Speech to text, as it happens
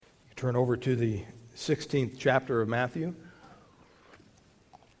Turn over to the 16th chapter of Matthew.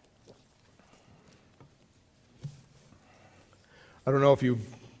 I don't know if you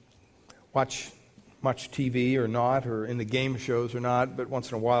watch much TV or not, or in the game shows or not, but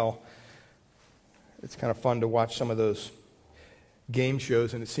once in a while it's kind of fun to watch some of those game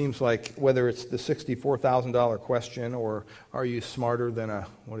shows, and it seems like whether it's the $64,000 question or are you smarter than a,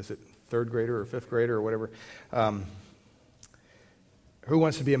 third grader or fifth grader or whatever, Who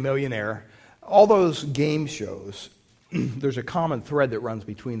Wants to Be a Millionaire, all those game shows, there's a common thread that runs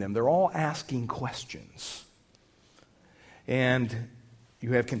between them. They're all asking questions. And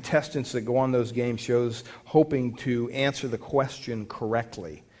you have contestants that go on those game shows hoping to answer the question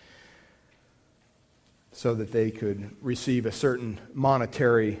correctly so that they could receive a certain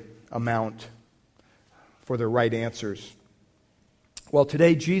monetary amount for their right answers. Well,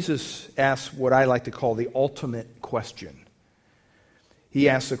 today Jesus asks what I like to call the ultimate question. He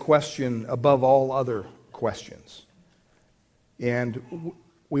asks a question above all other questions. And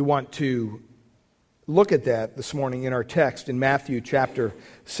we want to look at that this morning in our text in Matthew chapter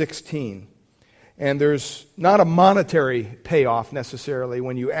 16. And there's not a monetary payoff necessarily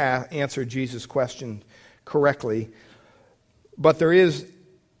when you answer Jesus' question correctly, but there is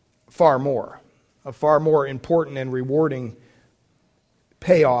a far more important and rewarding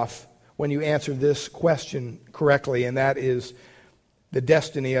payoff when you answer this question correctly, and that is the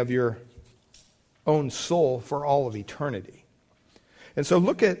destiny of your own soul for all of eternity. And so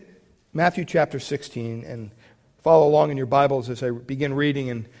look at Matthew chapter 16 and follow along in your Bibles as I begin reading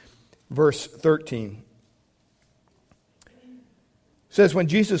in verse 13. It says, when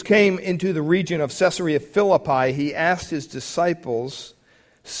Jesus came into the region of Caesarea Philippi, he asked his disciples,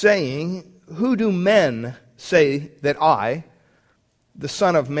 saying, "Who do men say that I, the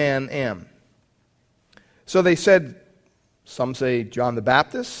Son of Man, am?" So they said, some say John the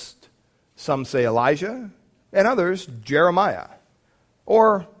Baptist, some say Elijah, and others Jeremiah,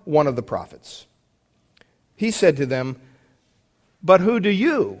 or one of the prophets. He said to them, "But who do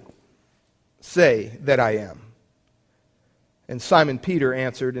you say that I am?" And Simon Peter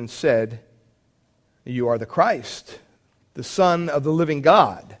answered and said, "You are the Christ, the Son of the living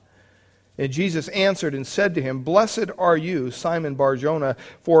God." And Jesus answered and said to him, "Blessed are you, Simon Bar-Jonah,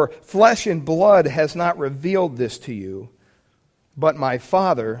 for flesh and blood has not revealed this to you, but my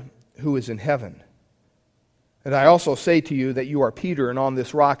Father who is in heaven. And I also say to you that you are Peter, and on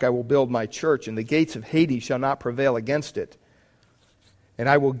this rock I will build my church, and the gates of Hades shall not prevail against it. And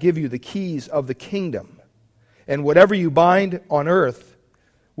I will give you the keys of the kingdom. And whatever you bind on earth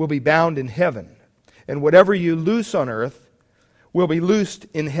will be bound in heaven, and whatever you loose on earth will be loosed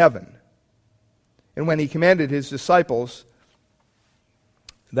in heaven." And when he commanded his disciples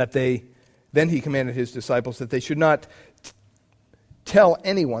that they should not tell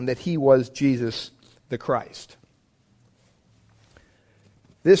anyone that he was Jesus the Christ.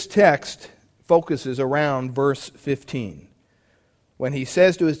 This text focuses around verse 15, when he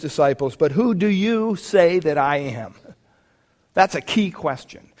says to his disciples, "But who do you say that I am?" That's a key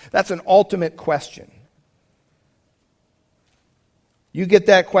question. That's an ultimate question. You get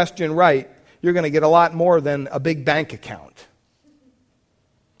that question right, you're going to get a lot more than a big bank account.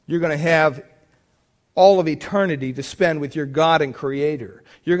 You're going to have all of eternity to spend with your God and Creator.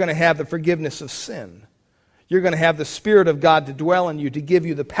 You're going to have the forgiveness of sin. You're going to have the Spirit of God to dwell in you, to give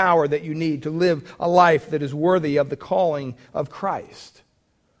you the power that you need to live a life that is worthy of the calling of Christ.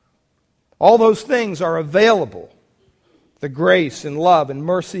 All those things are available. The grace and love and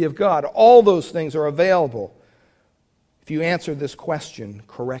mercy of God, all those things are available if you answer this question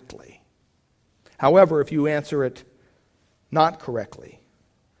correctly. However, if you answer it not correctly,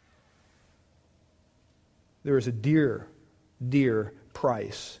 there is a dear, dear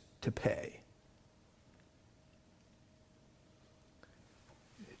price to pay.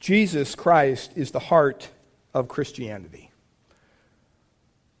 Jesus Christ is the heart of Christianity.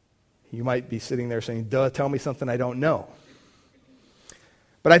 You might be sitting there saying, "Duh, tell me something I don't know."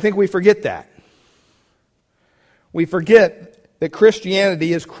 But I think we forget that. We forget that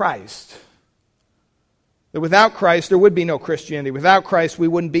Christianity is Christ. That without Christ, there would be no Christianity. Without Christ, we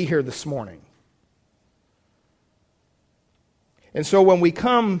wouldn't be here this morning. And so when we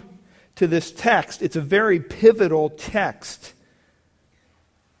come to this text, it's a very pivotal text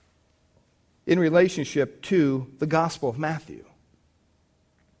in relationship to the Gospel of Matthew.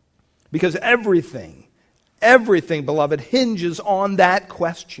 Because everything, beloved, hinges on that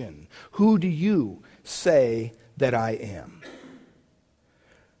question. Who do you say that I am?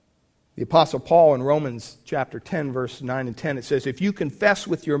 The Apostle Paul in Romans chapter 10, verse 9 and 10, it says, "If you confess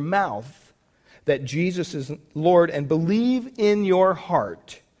with your mouth that Jesus is Lord and believe in your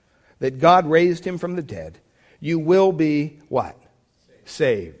heart that God raised him from the dead, you will be what?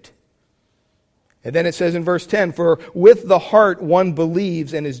 Saved. And then it says in verse 10, for with the heart one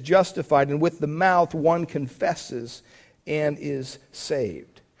believes and is justified, and with the mouth one confesses and is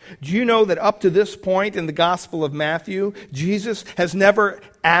saved. Do you know that up to this point in the Gospel of Matthew, Jesus has never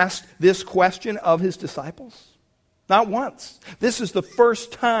asked this question of his disciples? Not once. This is the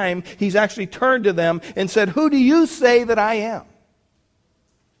first time he's actually turned to them and said, who do you say that I am?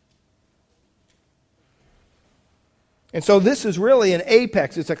 And so this is really an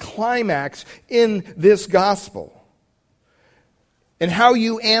apex, it's a climax in this gospel. And how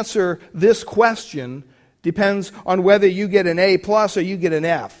you answer this question depends on whether you get an A plus or you get an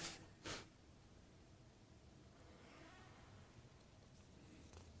F.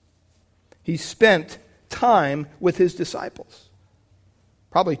 He spent time with his disciples,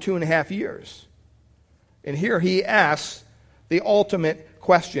 probably 2.5 years. And here he asks the ultimate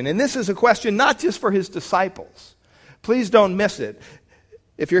question. And this is a question not just for his disciples. Please don't miss it.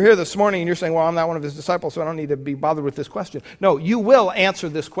 If you're here this morning and you're saying, well, I'm not one of his disciples, so I don't need to be bothered with this question. No, you will answer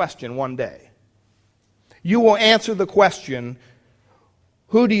this question one day. You will answer the question,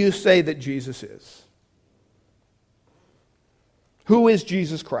 who do you say that Jesus is? Who is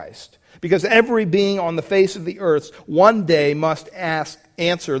Jesus Christ? Because every being on the face of the earth one day must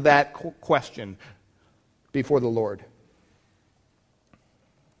answer that question before the Lord.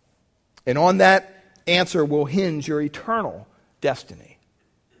 And on that answer will hinge your eternal destiny.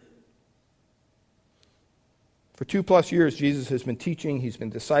 For 2+ years, Jesus has been teaching, he's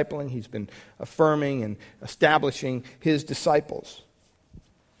been discipling, he's been affirming and establishing his disciples.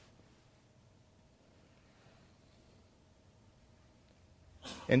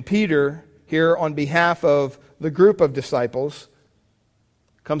 And Peter, here on behalf of the group of disciples,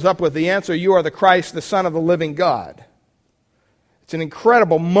 comes up with the answer, you are the Christ, the Son of the living God. It's an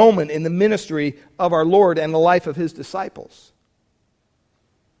incredible moment in the ministry of our Lord and the life of his disciples.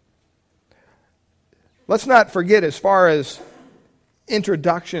 Let's not forget, as far as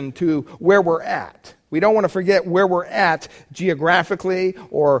introduction to where we're at. We don't want to forget where we're at geographically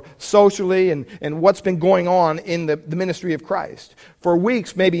or socially and what's been going on in the ministry of Christ. For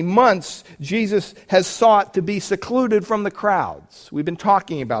weeks, maybe months, Jesus has sought to be secluded from the crowds. We've been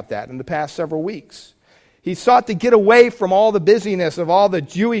talking about that in the past several weeks. He sought to get away from all the busyness of all the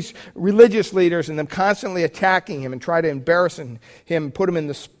Jewish religious leaders and them constantly attacking him and try to embarrass him, put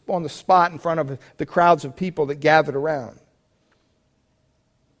him on the spot in front of the crowds of people that gathered around.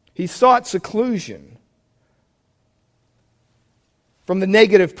 He sought seclusion from the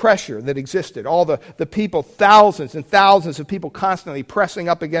negative pressure that existed. All the people, thousands and thousands of people constantly pressing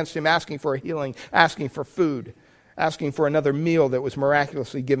up against him, asking for a healing, asking for food, asking for another meal that was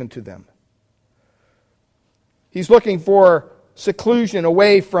miraculously given to them. He's looking for seclusion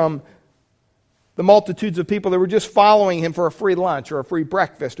away from the multitudes of people that were just following him for a free lunch or a free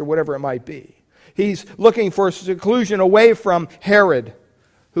breakfast or whatever it might be. He's looking for seclusion away from Herod,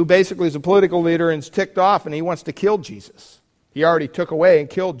 who basically is a political leader and is ticked off and he wants to kill Jesus. He already took away and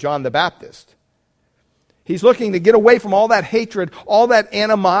killed John the Baptist. He's looking to get away from all that hatred, all that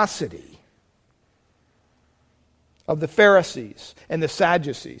animosity of the Pharisees and the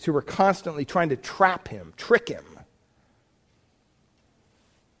Sadducees who were constantly trying to trap him, trick him,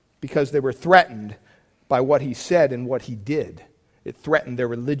 because they were threatened by what he said and what he did. It threatened their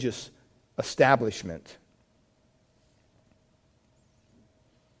religious establishment.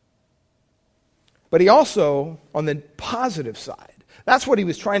 But he also, on the positive side, that's what he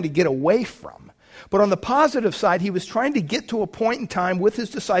was trying to get away from. But on the positive side, he was trying to get to a point in time with his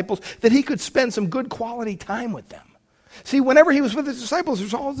disciples that he could spend some good quality time with them. See, whenever he was with his disciples,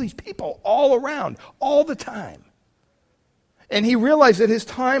 there's all these people all around, all the time. And he realized that his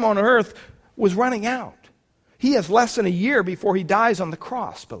time on earth was running out. He has less than a year before he dies on the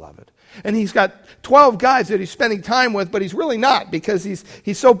cross, beloved. And he's got 12 guys that he's spending time with, but he's really not because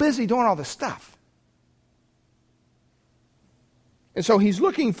he's so busy doing all this stuff. And so he's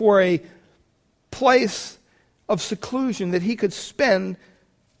looking for a place of seclusion that he could spend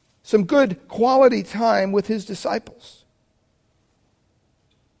some good quality time with his disciples.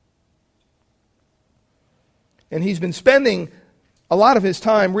 And he's been spending a lot of his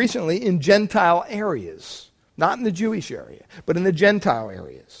time recently in Gentile areas. Not in the Jewish area, but in the Gentile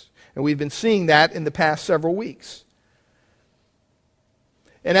areas. And we've been seeing that in the past several weeks.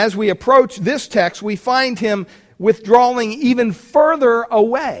 And as we approach this text, we find him withdrawing even further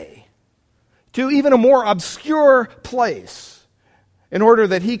away to even a more obscure place in order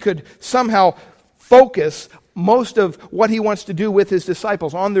that he could somehow focus most of what he wants to do with his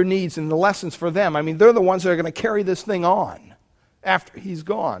disciples on their needs and the lessons for them. I mean, they're the ones that are going to carry this thing on. after he's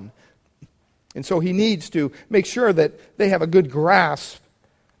gone. And so he needs to make sure that they have a good grasp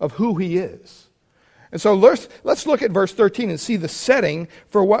of who he is. And so let's look at verse 13 and see the setting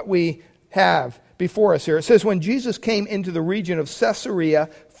for what we have before us here. It says, when Jesus came into the region of Caesarea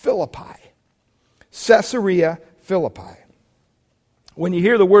Philippi. Caesarea Philippi. When you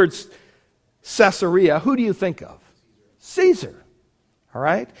hear the words Caesarea, who do you think of? Caesar. All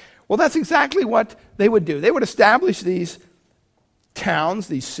right? Well, that's exactly what they would do. They would establish these towns,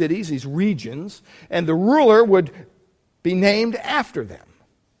 these cities, these regions, and the ruler would be named after them.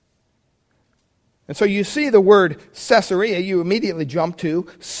 And so you see the word Caesarea, you immediately jump to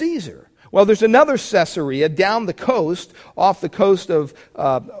Caesar. Well, there's another Caesarea down the coast, off the coast of,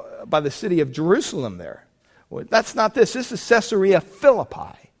 by the city of Jerusalem there. Well, that's not this. This is Caesarea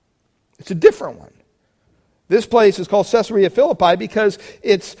Philippi. It's a different one. This place is called Caesarea Philippi because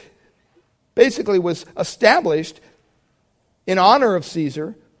it's basically was established in honor of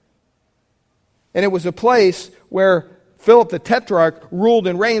Caesar. And it was a place where Philip the Tetrarch ruled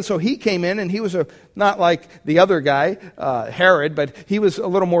and reigned, so he came in, and he was not like the other guy, Herod, but he was a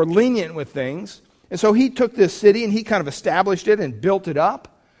little more lenient with things. And so he took this city and he kind of established it and built it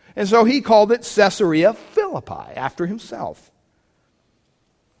up. And so he called it Caesarea Philippi, after himself.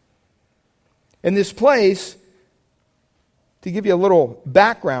 And this place, to give you a little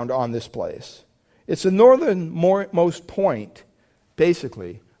background on this place, it's the northernmost point,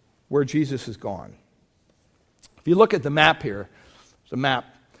 basically, where Jesus is gone. If you look at the map here, the map,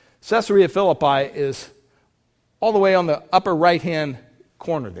 Caesarea Philippi is all the way on the upper right-hand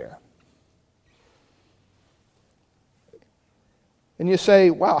corner there. And you say,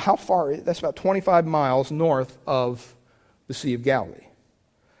 wow, how far? That's about 25 miles north of the Sea of Galilee.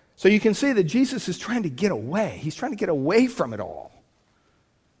 So you can see that Jesus is trying to get away. He's trying to get away from it all.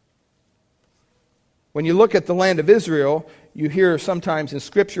 When you look at the land of Israel, you hear sometimes in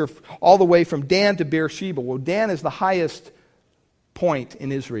Scripture all the way from Dan to Beersheba. Well, Dan is the highest point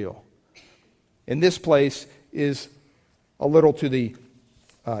in Israel. And this place is a little to the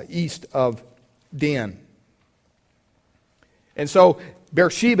east of Dan. And so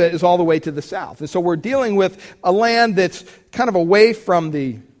Beersheba is all the way to the south. And so we're dealing with a land that's kind of away from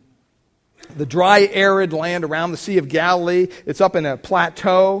the dry, arid land around the Sea of Galilee. It's up in a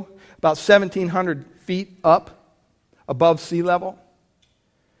plateau, about 1,700 feet up above sea level.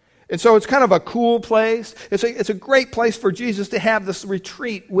 And so it's kind of a cool place. It's a great place for Jesus to have this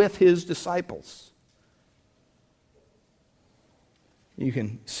retreat with his disciples. You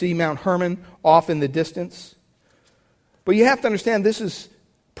can see Mount Hermon off in the distance. But you have to understand this is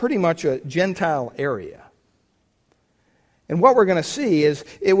pretty much a Gentile area. And what we're going to see is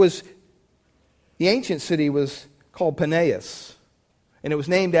the ancient city was called Panaeus. And it was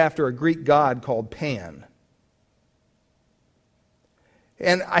named after a Greek god called Pan.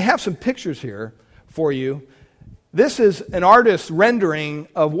 And I have some pictures here for you. This is an artist's rendering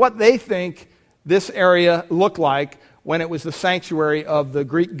of what they think this area looked like when it was the sanctuary of the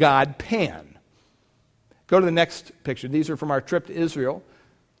Greek god Pan. Go to the next picture. These are from our trip to Israel.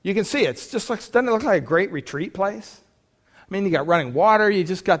 You can see it's just like, doesn't it look like a great retreat place? I mean, you got running water. You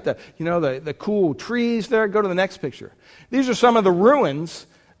just got the cool trees there. Go to the next picture. These are some of the ruins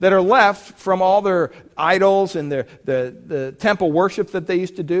that are left from all their idols and the temple worship that they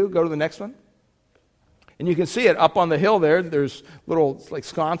used to do. Go to the next one. And you can see it up on the hill there. There's little like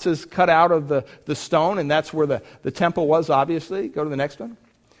sconces cut out of the stone, and that's where the temple was, obviously. Go to the next one.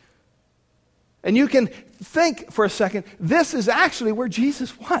 And you can think for a second, this is actually where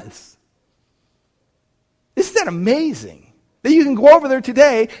Jesus was. Isn't that amazing? That you can go over there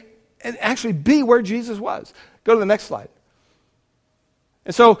today and actually be where Jesus was. Go to the next slide.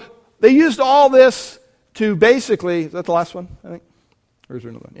 And so they used all this to basically, is that the last one, I think? Or is there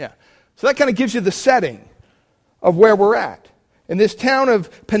another one? Yeah. So that kind of gives you the setting of where we're at. And this town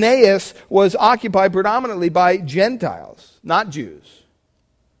of Panaeus was occupied predominantly by Gentiles, not Jews.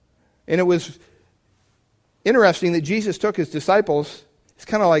 And it was interesting that Jesus took his disciples. It's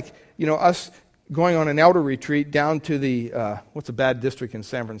kind of like, us going on an outer retreat down to the, what's a bad district in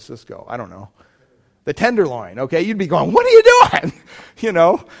San Francisco? I don't know. The Tenderloin, okay? You'd be going, what are you doing?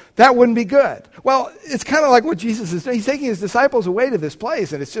 That wouldn't be good. Well, it's kind of like what Jesus is doing. He's taking his disciples away to this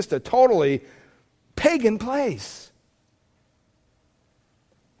place, and it's just a totally pagan place.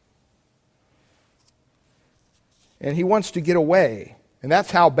 And he wants to get away. And that's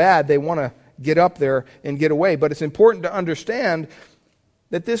how bad they want to get up there and get away. But it's important to understand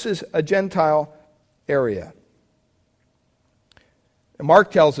that this is a Gentile area.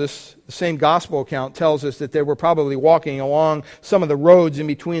 Mark tells us, the same gospel account tells us that they were probably walking along some of the roads in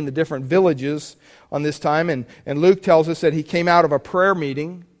between the different villages on this time. And Luke tells us that he came out of a prayer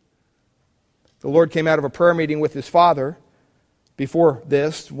meeting. The Lord came out of a prayer meeting with his Father before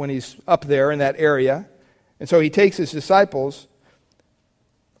this, when he's up there in that area. And so he takes his disciples,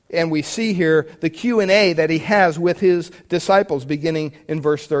 and we see here the Q&A that he has with his disciples beginning in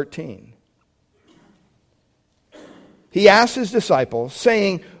verse 13. He asks his disciples,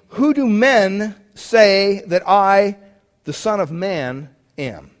 saying, "Who do men say that I, the Son of Man,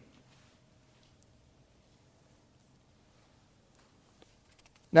 am?"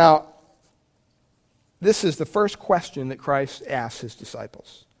 Now, this is the first question that Christ asks his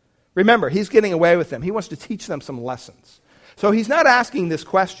disciples. Remember, he's getting away with them. He wants to teach them some lessons. So he's not asking this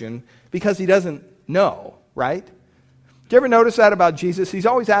question because he doesn't know, right? Do you ever notice that about Jesus? He's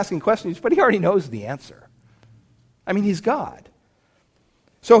always asking questions, but he already knows the answer. I mean, he's God.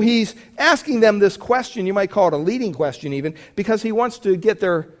 So he's asking them this question, you might call it a leading question even, because he wants to get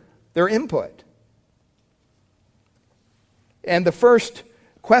their input. And the first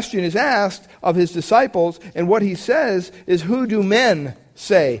question is asked of his disciples, and what he says is, "Who do men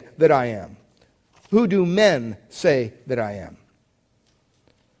say that I am?" Who do men say that I am?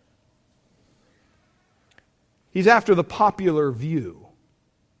 He's after the popular view.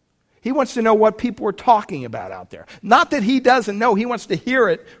 He wants to know what people are talking about out there. Not that he doesn't know. He wants to hear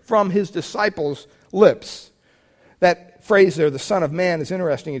it from his disciples' lips. That phrase there, the Son of Man, is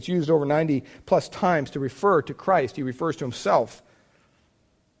interesting. It's used over 90 plus times to refer to Christ. He refers to himself.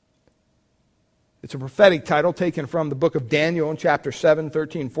 It's a prophetic title taken from the book of Daniel in chapter 7,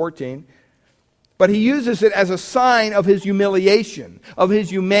 13, 14. But he uses it as a sign of his humiliation, of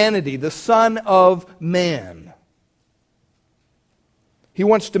his humanity, the Son of Man. He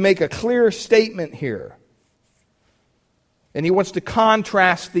wants to make a clear statement here. And he wants to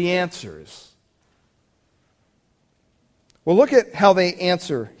contrast the answers. Well, look at how they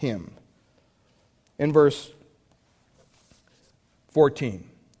answer him in verse 14.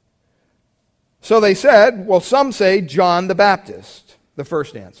 So they said, well, some say John the Baptist, the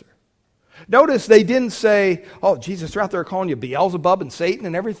first answer. Notice they didn't say, "Oh, Jesus, they're out there calling you Beelzebub and Satan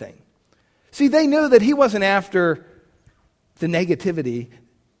and everything." See, they knew that he wasn't after the negativity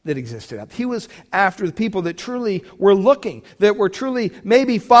that existed out there. He was after the people that truly were looking, that were truly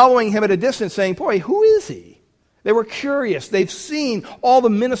maybe following him at a distance, saying, "Boy, who is he?" They were curious. They've seen all the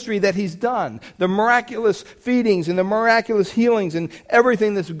ministry that he's done, the miraculous feedings and the miraculous healings and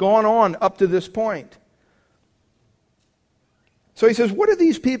everything that's gone on up to this point. So he says, what are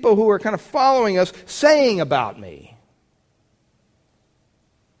these people who are kind of following us saying about me?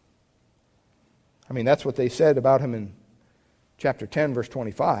 I mean, that's what they said about him in chapter 10, verse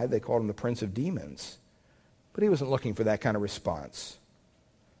 25. They called him the Prince of Demons. But he wasn't looking for that kind of response.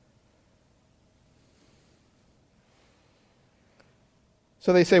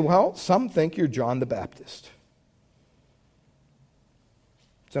 So they say, well, some think you're John the Baptist.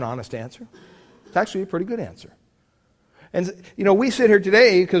 It's an honest answer. It's actually a pretty good answer. And, you know, we sit here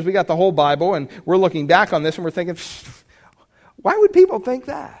today because we got the whole Bible and we're looking back on this and we're thinking, why would people think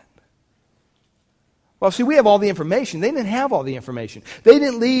that? Well, see, we have all the information. They didn't have all the information. They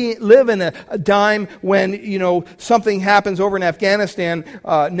didn't live in a time when, you know, something happens over in Afghanistan.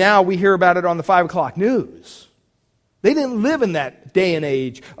 Now we hear about it on the 5 o'clock news. They didn't live in that day and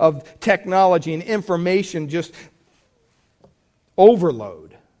age of technology and information just overload.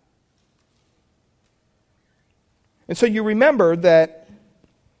 And so you remember that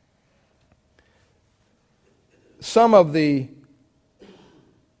some of the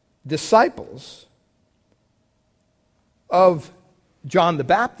disciples of John the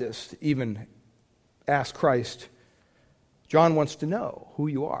Baptist even asked Christ, John wants to know who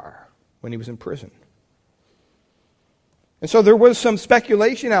you are, when he was in prison. And so there was some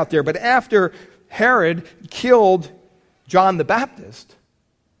speculation out there, but after Herod killed John the Baptist,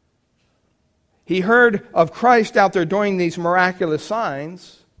 he heard of Christ out there doing these miraculous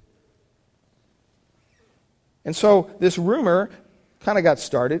signs. And so this rumor kind of got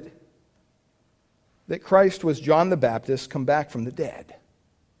started that Christ was John the Baptist come back from the dead.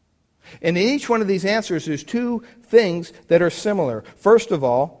 And in each one of these answers, there's two things that are similar. First of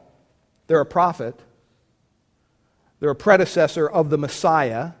all, they're a prophet. They're a predecessor of the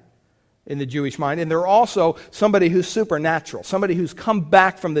Messiah in the Jewish mind. And they're also somebody who's supernatural, somebody who's come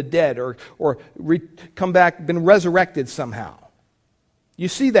back from the dead or come back, been resurrected somehow. You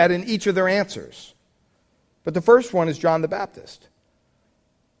see that in each of their answers. But the first one is John the Baptist.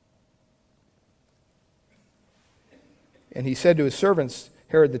 And he said to his servants,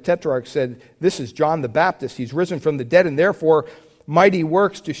 Herod the Tetrarch said, this is John the Baptist. He's risen from the dead, and therefore mighty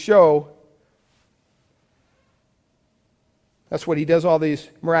works to show. That's what he does, all these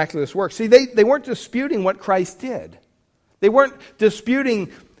miraculous works. See, they weren't disputing what Christ did. They weren't disputing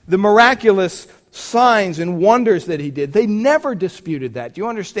the miraculous signs and wonders that he did. They never disputed that. Do you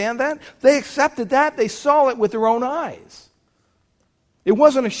understand that? They accepted that. They saw it with their own eyes. It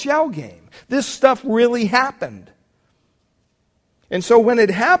wasn't a shell game. This stuff really happened. And so when it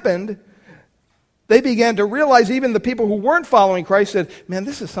happened, they began to realize, even the people who weren't following Christ said, man,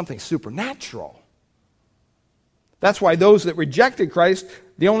 this is something supernatural. That's why those that rejected Christ,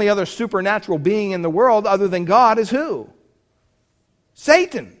 the only other supernatural being in the world other than God is who?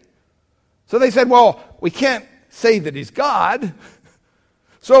 Satan. So they said, well, we can't say that he's God.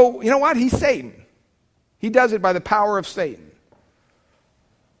 So, you know what? He's Satan. He does it by the power of Satan.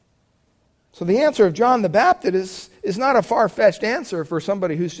 So the answer of John the Baptist is not a far-fetched answer for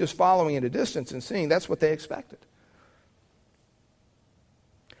somebody who's just following at a distance and seeing. That's what they expected.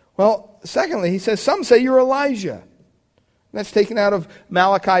 Well, secondly, he says, some say you're Elijah. That's taken out of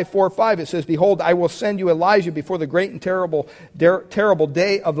Malachi 4:5. It says, behold, I will send you Elijah before the great and terrible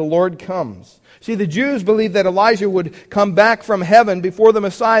day of the Lord comes. See, the Jews believed that Elijah would come back from heaven before the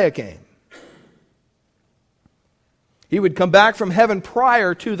Messiah came. He would come back from heaven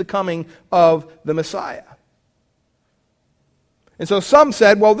prior to the coming of the Messiah. And so some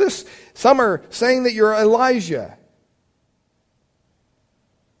said, well, some are saying that you're Elijah.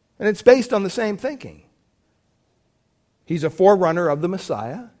 And it's based on the same thinking. He's a forerunner of the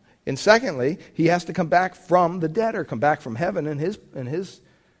Messiah. And secondly, he has to come back from the dead or come back from heaven in his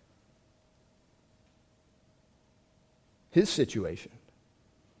situation.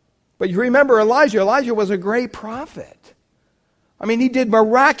 But you remember Elijah was a great prophet. I mean, he did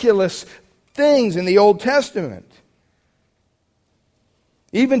miraculous things in the Old Testament.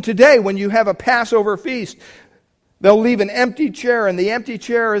 Even today, when you have a Passover feast, they'll leave an empty chair, and the empty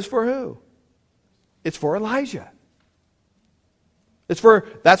chair is for who? It's for Elijah.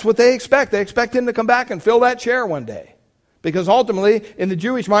 That's what they expect. They expect him to come back and fill that chair one day. Because ultimately, in the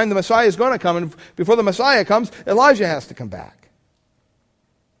Jewish mind, the Messiah is going to come, and before the Messiah comes, Elijah has to come back.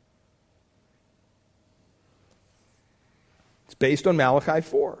 It's based on Malachi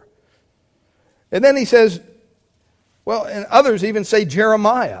 4. And then he says, well, and others even say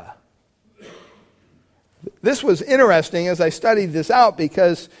Jeremiah. This was interesting as I studied this out,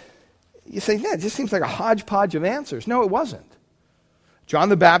 because you say, yeah, it just seems like a hodgepodge of answers. No, it wasn't. John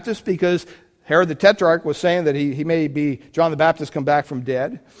the Baptist, because Herod the Tetrarch was saying that he may be John the Baptist come back from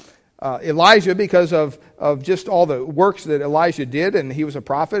dead. Elijah, because of just all the works that Elijah did, and he was a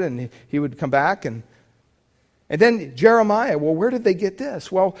prophet, and he would come back. And then Jeremiah. Well, where did they get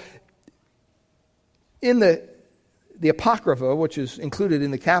this? Well, in the Apocrypha, which is included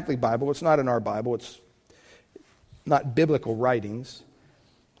in the Catholic Bible, it's not in our Bible, it's not biblical writings.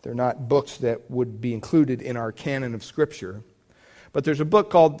 They're not books that would be included in our canon of Scripture. But there's a book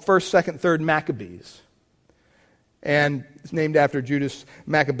called 1st, 2nd, 3rd Maccabees. And it's named after Judas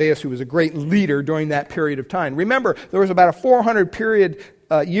Maccabeus, who was a great leader during that period of time. Remember, there was about a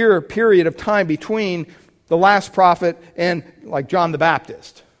 400-year period of time between the last prophet and like John the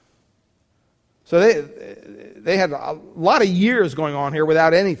Baptist. So they had a lot of years going on here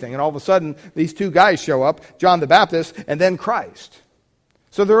without anything. And all of a sudden, these two guys show up, John the Baptist and then Christ.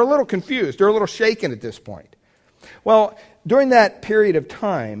 So they're a little confused. They're a little shaken at this point. Well, during that period of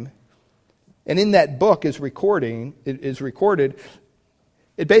time, and in that book is recorded,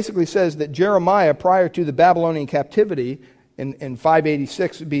 it basically says that Jeremiah, prior to the Babylonian captivity in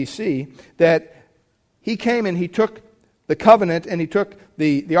 586 BC, that he came and he took the covenant, and he took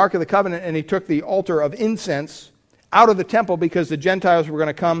the Ark of the Covenant, and he took the altar of incense out of the temple because the Gentiles were going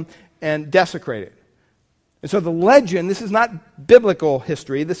to come and desecrate it. And so the legend, this is not biblical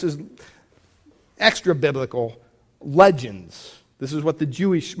history, this is extra-biblical legends. This is what the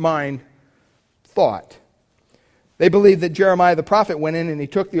Jewish mind thought. They believed that Jeremiah the prophet went in and he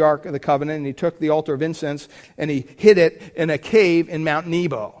took the Ark of the Covenant and he took the altar of incense and he hid it in a cave in Mount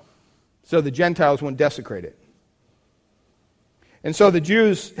Nebo so the Gentiles wouldn't desecrate it. And so the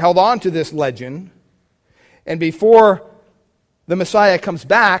Jews held on to this legend, and before the Messiah comes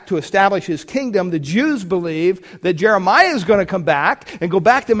back to establish his kingdom, the Jews believe that Jeremiah is going to come back and go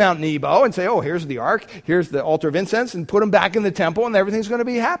back to Mount Nebo and say, oh, here's the ark, here's the altar of incense, and put him back in the temple, and everything's going to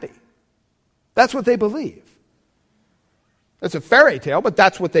be happy. That's what they believe. It's a fairy tale, but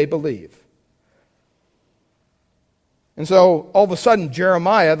that's what they believe. And so, all of a sudden,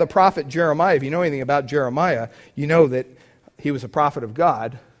 Jeremiah, the prophet Jeremiah, if you know anything about Jeremiah, you know that he was a prophet of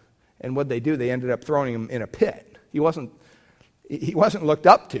God, and what they do, they ended up throwing him in a pit. He wasn't looked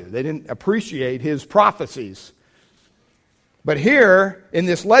up to. They didn't appreciate his prophecies. But here, in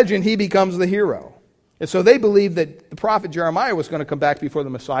this legend, he becomes the hero. And so they believe that the prophet Jeremiah was going to come back before the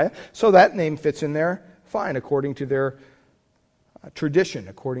Messiah, so that name fits in there fine, according to their tradition,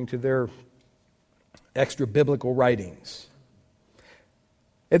 according to their extra-biblical writings.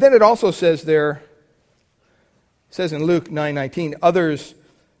 And then it also says there, it says in Luke 9:19, others,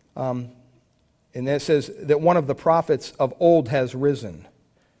 and it says that one of the prophets of old has risen.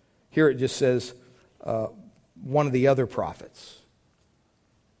 Here it just says one of the other prophets.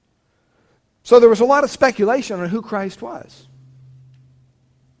 So there was a lot of speculation on who Christ was.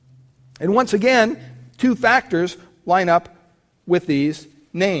 And once again, two factors line up with these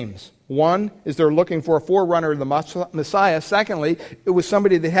names. One is they're looking for a forerunner of the Messiah. Secondly, it was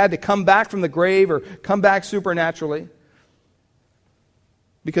somebody that had to come back from the grave or come back supernaturally,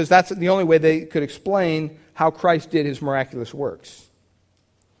 because that's the only way they could explain how Christ did his miraculous works.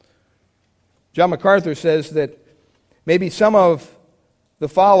 John MacArthur says that maybe some of the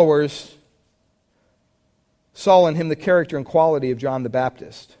followers saw in him the character and quality of John the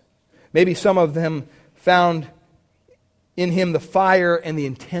Baptist. Maybe some of them found in him the fire and the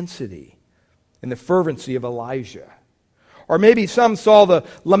intensity and the fervency of Elijah. Or maybe some saw the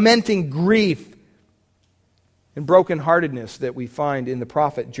lamenting grief and brokenheartedness that we find in the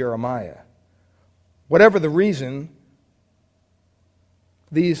prophet Jeremiah. Whatever the reason,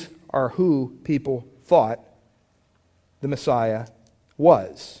 these are who people thought the Messiah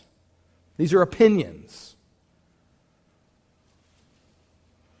was. These are opinions.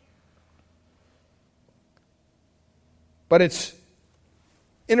 But it's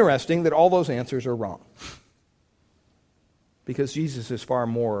interesting that all those answers are wrong. Because Jesus is far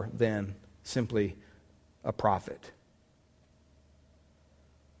more than simply a prophet.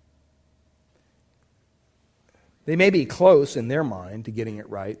 They may be close in their mind to getting it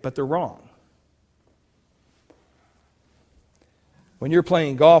right, but they're wrong. When you're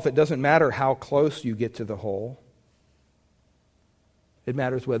playing golf, it doesn't matter how close you get to the hole. It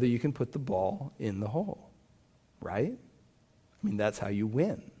matters whether you can put the ball in the hole, right? I mean, that's how you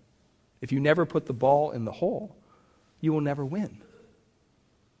win. If you never put the ball in the hole, you will never win.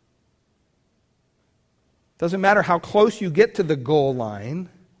 Doesn't matter how close you get to the goal line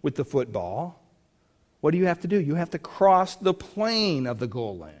with the football. What do you have to do? You have to cross the plane of the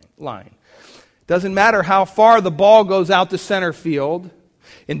goal line. Doesn't matter how far the ball goes out to center field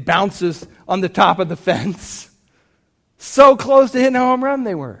and bounces on the top of the fence. So close to hitting a home run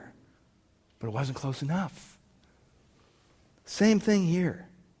they were. But it wasn't close enough. Same thing here.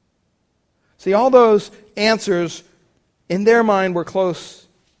 See, all those answers in their mind were close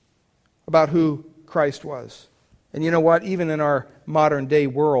about who Christ was. And you know what? Even in our modern day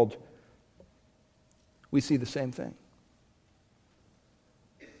world, we see the same thing.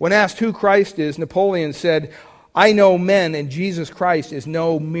 When asked who Christ is, Napoleon said, "I know men, and Jesus Christ is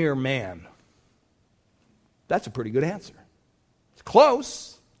no mere man." That's a pretty good answer. It's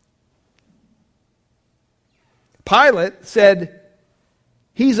close. Pilate said,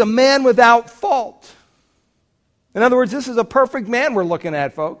 "He's a man without fault." In other words, this is a perfect man we're looking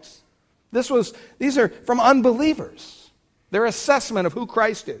at, folks. These are from unbelievers. Their assessment of who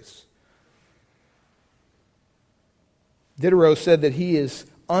Christ is. Diderot said that he is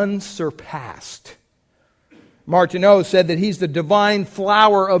unsurpassed. Martineau said that he's the divine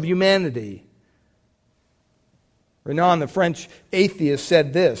flower of humanity. Renan, the French atheist,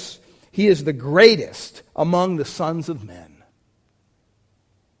 said this: "He is the greatest among the sons of men."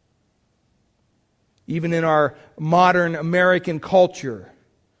 Even in our modern American culture,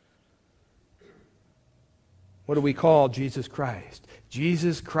 what do we call Jesus Christ?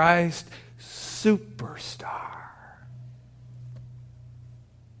 Jesus Christ, superstar.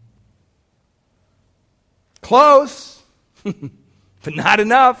 Close, but not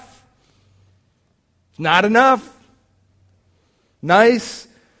enough. Not enough. Nice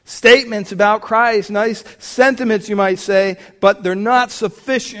statements about Christ, nice sentiments, you might say, but they're not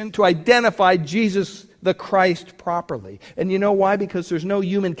sufficient to identify Jesus the Christ properly. And you know why? Because there's no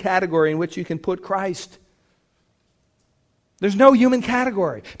human category in which you can put Christ. There's no human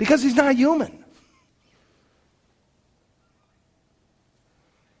category, because he's not human.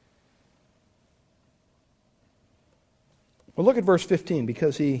 Well, look at verse 15,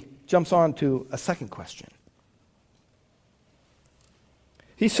 because he jumps on to a second question.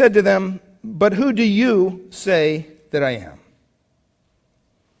 He said to them, "But who do you say that I am?"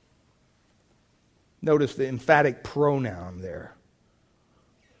 Notice the emphatic pronoun there.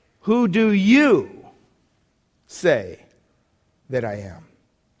 Who do you say that I am?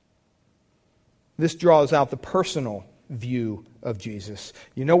 This draws out the personal view of Jesus.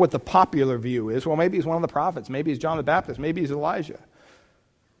 You know what the popular view is? Well, maybe he's one of the prophets. Maybe he's John the Baptist. Maybe he's Elijah.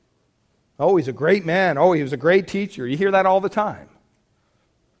 Oh, he's a great man. Oh, he was a great teacher. You hear that all the time.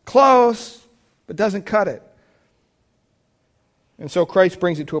 Close, but doesn't cut it. And so Christ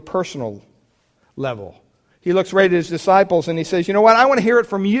brings it to a personal level. He looks right at his disciples and he says, you know what? I want to hear it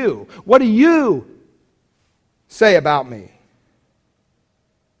from you. What do you say about me?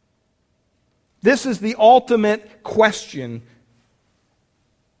 This is the ultimate question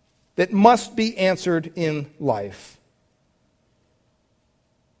that must be answered in life.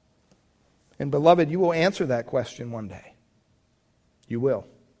 And beloved, you will answer that question one day. You will.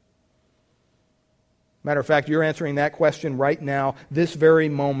 Matter of fact, you're answering that question right now, this very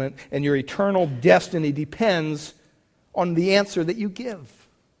moment, and your eternal destiny depends on the answer that you give.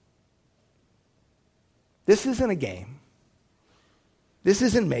 This isn't a game. This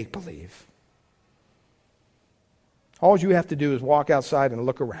isn't make-believe. All you have to do is walk outside and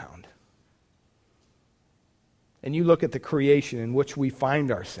look around. And you look at the creation in which we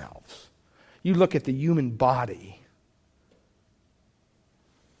find ourselves. You look at the human body.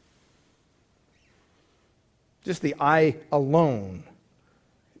 Just the eye alone,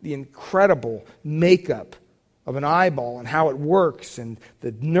 the incredible makeup of an eyeball and how it works and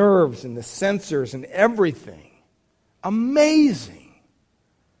the nerves and the sensors and everything. Amazing.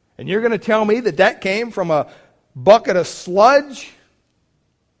 And you're going to tell me that that came from a bucket of sludge?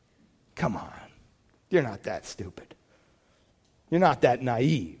 Come on. You're not that stupid. You're not that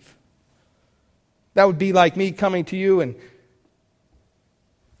naive. That would be like me coming to you and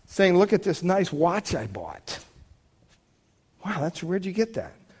saying, look at this nice watch I bought. Wow, where'd you get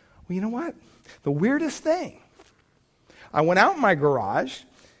that? Well, you know what? The weirdest thing. I went out in my garage,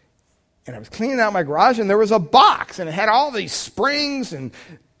 and I was cleaning out my garage, and there was a box, and it had all these springs and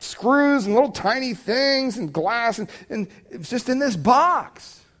screws and little tiny things and glass, and it was just in this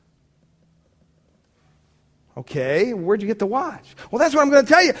box. Okay, where'd you get the watch? Well, that's what I'm going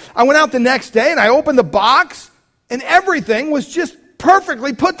to tell you. I went out the next day, and I opened the box, and everything was just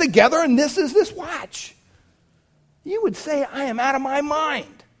perfectly put together, and this is this watch. You would say, I am out of my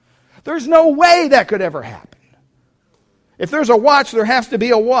mind. There's no way that could ever happen. If there's a watch, there has to be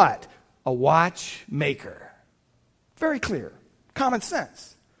a what? A watchmaker. Very clear. Common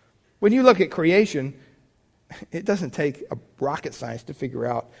sense. When you look at creation, it doesn't take a rocket science to figure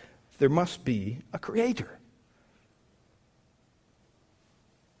out there must be a creator.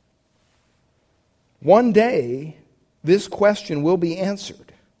 One day, this question will be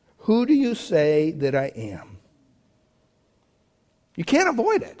answered. Who do you say that I am? You can't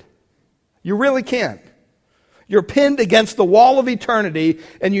avoid it. You really can't. You're pinned against the wall of eternity,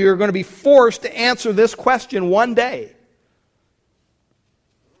 and you're going to be forced to answer this question one day.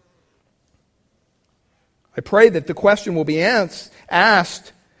 I pray that the question will be answered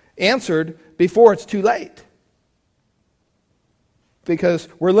before it's too late. Because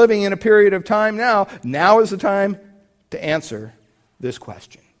we're living in a period of time now. Now is the time to answer this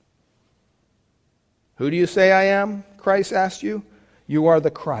question. Who do you say I am? Christ asked you. You are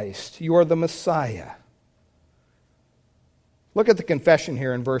the Christ. You are the Messiah. Look at the confession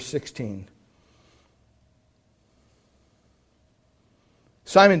here in verse 16.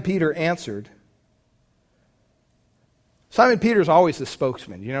 Simon Peter answered. Simon Peter's always the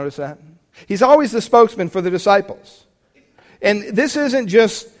spokesman. You notice that? He's always the spokesman for the disciples. And this isn't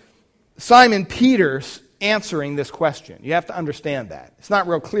just Simon Peter's answering this question. You have to understand that. It's not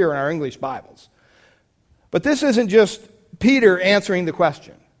real clear in our English Bibles. But this isn't just Peter answering the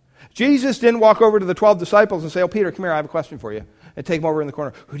question. Jesus didn't walk over to the 12 disciples and say, oh, Peter, come here, I have a question for you. And take him over in the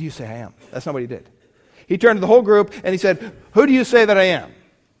corner. Who do you say I am? That's not what he did. He turned to the whole group and he said, who do you say that I am?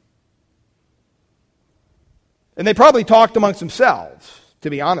 And they probably talked amongst themselves, to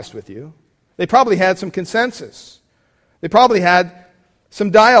be honest with you. They probably had some consensus. They probably had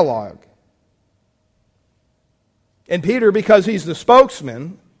some dialogue. And Peter, because he's the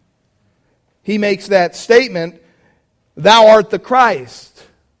spokesman, he makes that statement, thou art the Christ.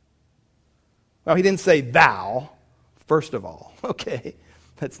 Well, he didn't say thou, first of all. Okay,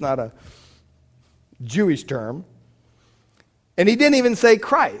 that's not a Jewish term. And he didn't even say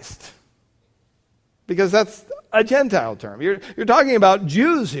Christ, because that's a Gentile term. You're talking about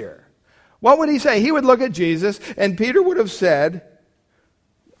Jews here. What would he say? He would look at Jesus, and Peter would have said,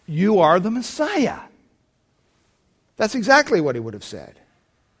 you are the Messiah. That's exactly what he would have said.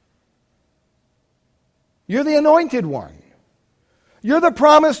 You're the anointed one. You're the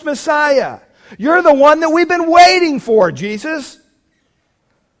promised Messiah. You're the one that we've been waiting for, Jesus.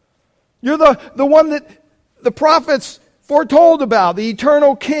 You're the one that the prophets foretold about, the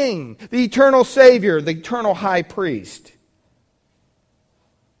eternal King, the eternal Savior, the eternal High Priest.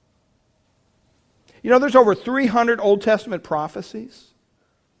 You know, there's over 300 Old Testament prophecies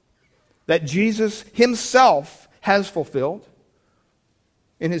that Jesus himself has fulfilled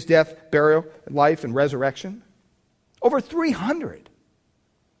in his death, burial, life, and resurrection. Over 300.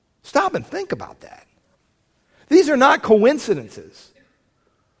 Stop and think about that. These are not coincidences.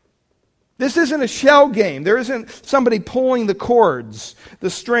 This isn't a shell game. There isn't somebody pulling the cords,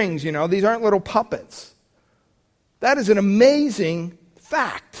 the strings, you know. These aren't little puppets. That is an amazing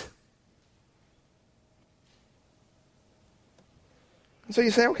fact. And so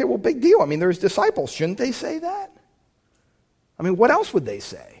you say, okay, well, big deal. I mean, there's disciples. Shouldn't they say that? I mean, what else would they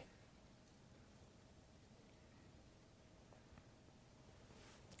say?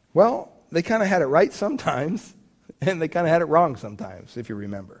 Well, they kind of had it right sometimes, and they kind of had it wrong sometimes, if you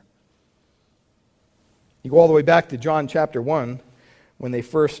remember. You go all the way back to John chapter 1, when they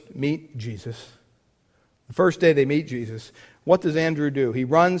first meet Jesus. The first day they meet Jesus, what does Andrew do? He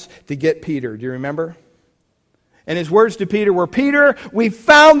runs to get Peter. Do you remember? And his words to Peter were, Peter, we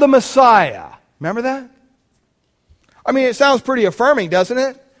found the Messiah. Remember that? I mean, it sounds pretty affirming, doesn't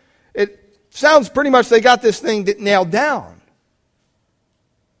it? It sounds pretty much they got this thing nailed down.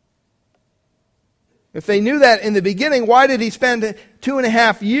 If they knew that in the beginning, why did he spend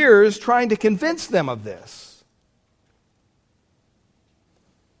 2.5 years trying to convince them of this?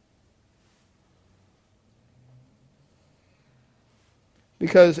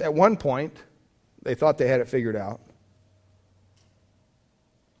 Because at one point, they thought they had it figured out.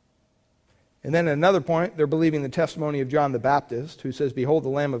 And then at another point, they're believing the testimony of John the Baptist, who says, Behold the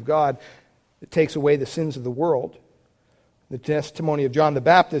Lamb of God that takes away the sins of the world. The testimony of John the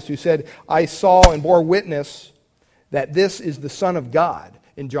Baptist, who said, I saw and bore witness that this is the Son of God,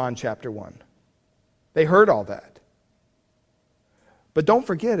 in John chapter 1. They heard all that. But don't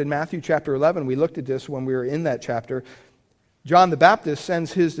forget, in Matthew chapter 11, we looked at this when we were in that chapter, John the Baptist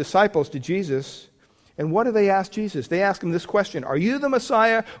sends his disciples to Jesus, and what do they ask Jesus? They ask him this question, Are you the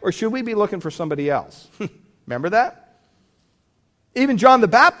Messiah, or should we be looking for somebody else? Remember that? Even John the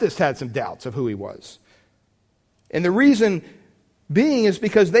Baptist had some doubts of who he was. And the reason being is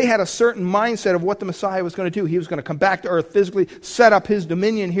because they had a certain mindset of what the Messiah was going to do. He was going to come back to earth physically, set up his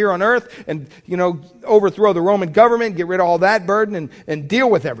dominion here on earth, and, overthrow the Roman government, get rid of all that burden, and deal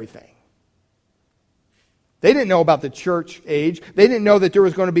with everything. They didn't know about the church age. They didn't know that there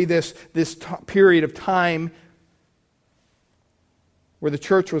was going to be this period of time where the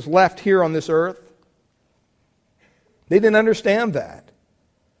church was left here on this earth. They didn't understand that.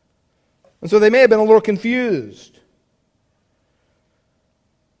 And so they may have been a little confused.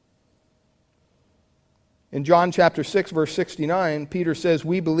 In John chapter 6, verse 69, Peter says,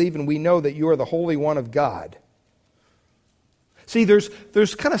 We believe and we know that you are the Holy One of God. See, there's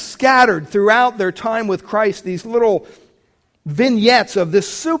kind of scattered throughout their time with Christ these little vignettes of this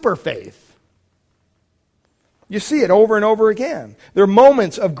super faith. You see it over and over again. There are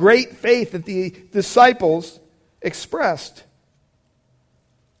moments of great faith that the disciples expressed.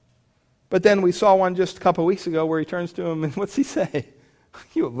 But then we saw one just a couple of weeks ago where he turns to him and what's he say?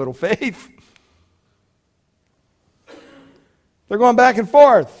 You have little faith. They're going back and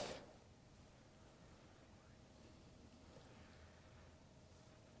forth.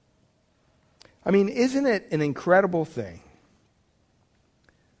 I mean, isn't it an incredible thing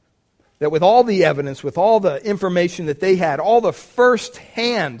that with all the evidence, with all the information that they had, all the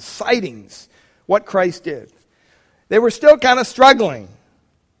first-hand sightings, what Christ did, they were still kind of struggling.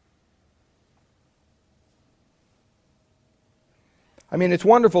 I mean, it's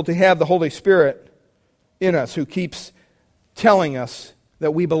wonderful to have the Holy Spirit in us who keeps telling us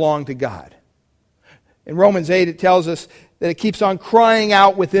that we belong to God. In Romans 8, it tells us that it keeps on crying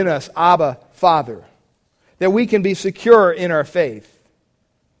out within us, Abba, Father, that we can be secure in our faith.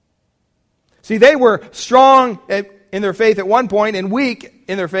 See, they were strong in their faith at one point and weak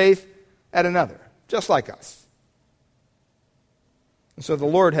in their faith at another, just like us. And so the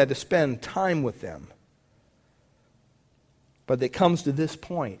Lord had to spend time with them. But it comes to this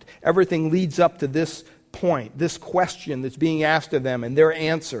point. Everything leads up to this point, this question that's being asked of them and their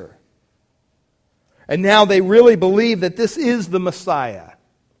answer. And now they really believe that this is the Messiah.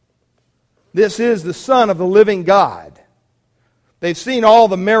 This is the Son of the living God. They've seen all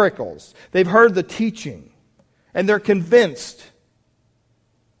the miracles. They've heard the teaching. And they're convinced.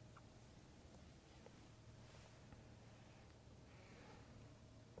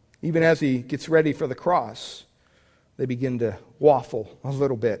 Even as he gets ready for the cross, they begin to waffle a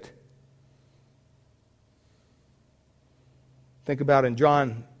little bit. Think about in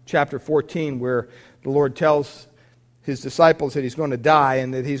John chapter 14 where the Lord tells his disciples that he's going to die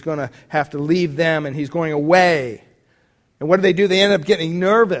and that he's going to have to leave them and he's going away. And what do? They end up getting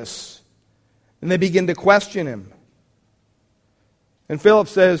nervous and they begin to question him. And Philip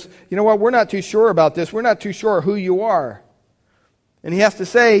says, you know what, we're not too sure about this. We're not too sure who you are. And he has to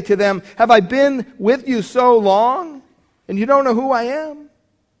say to them, have I been with you so long and you don't know who I am?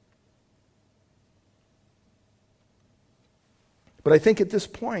 But I think at this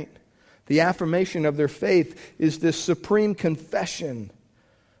point, the affirmation of their faith is this supreme confession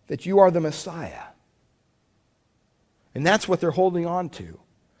that you are the Messiah. And that's what they're holding on to.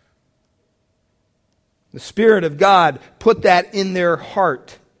 The Spirit of God put that in their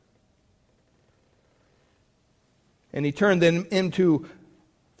heart. And he turned them into,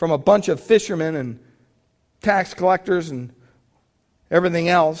 from a bunch of fishermen and tax collectors and everything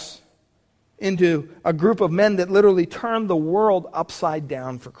else, into a group of men that literally turned the world upside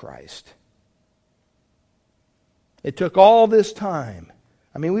down for Christ. It took all this time.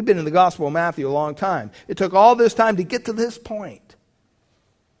 I mean, we've been in the Gospel of Matthew a long time. It took all this time to get to this point.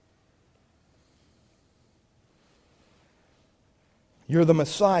 You're the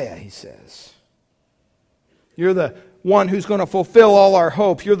Messiah, he says. You're the one who's going to fulfill all our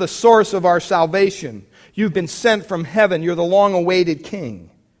hope. You're the source of our salvation. You've been sent from heaven. You're the long-awaited King.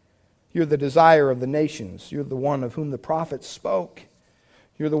 You're the desire of the nations. You're the one of whom the prophets spoke.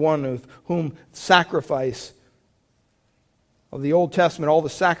 You're the one of whom sacrifice of the Old Testament, all the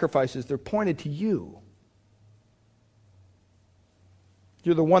sacrifices, they're pointed to you.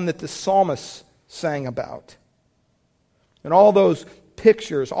 You're the one that the psalmists sang about. And all those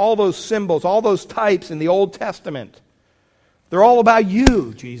pictures, all those symbols, all those types in the Old Testament, they're all about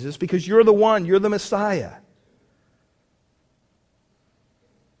you, Jesus, because you're the one, you're the Messiah.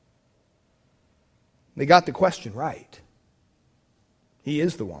 They got the question right. He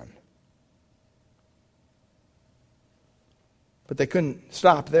is the one. But they couldn't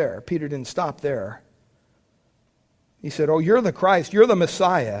stop there. Peter didn't stop there. He said, oh, you're the Christ, you're the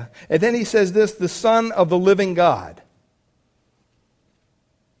Messiah. And then he says this, the Son of the living God.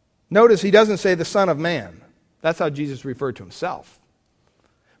 Notice he doesn't say the Son of Man. That's how Jesus referred to himself.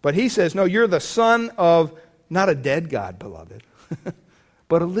 But he says, no, you're the Son of, not a dead God, beloved,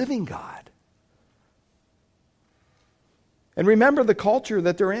 but a living God. And remember the culture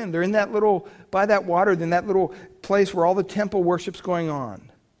that they're in. They're in that little, by that water, in that little place where all the temple worship's going on.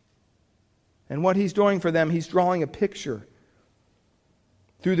 And what he's doing for them, he's drawing a picture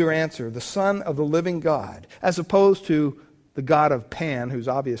through their answer, the Son of the living God, as opposed to the God of Pan, who's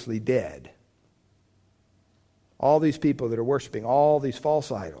obviously dead. All these people that are worshiping all these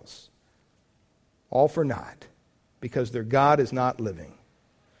false idols, all for naught, because their God is not living.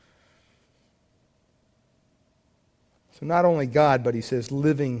 So not only God, but he says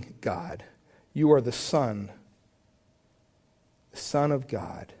living God. You are the Son of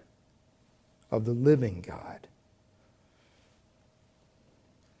God, of the living God.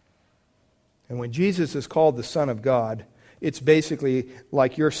 And when Jesus is called the Son of God, it's basically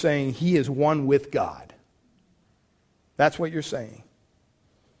like you're saying he is one with God. That's what you're saying.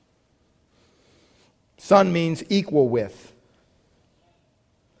 Son means equal with.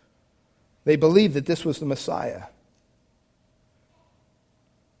 They believed that this was the Messiah.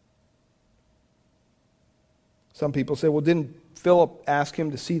 Some people say, well, didn't Philip ask him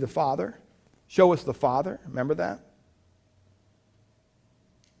to see the Father? Show us the Father. Remember that?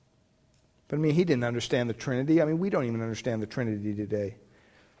 But I mean, he didn't understand the Trinity. I mean, we don't even understand the Trinity today.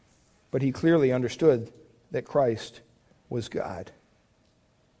 But he clearly understood that Christ was God.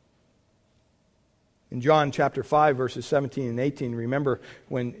 In John chapter 5, verses 17 and 18, remember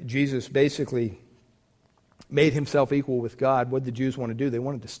when Jesus basically made himself equal with God, what did the Jews want to do? They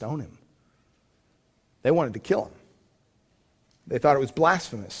wanted to stone him. They wanted to kill him. They thought it was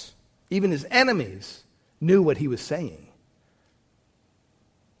blasphemous. Even his enemies knew what he was saying.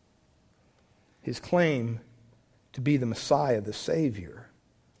 His claim to be the Messiah, the Savior,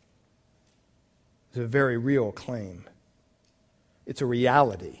 is a very real claim. It's a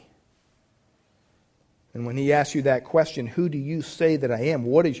reality. And when he asks you that question, who do you say that I am?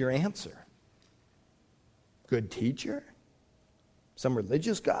 What is your answer? Good teacher? Some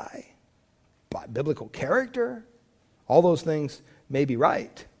religious guy? Biblical character? All those things may be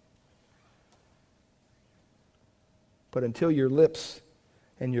right. But until your lips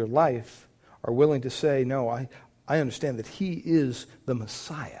and your life are willing to say, no, I understand that he is the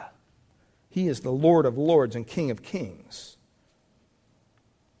Messiah. He is the Lord of lords and King of kings.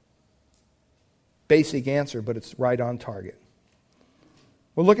 Basic answer, but it's right on target.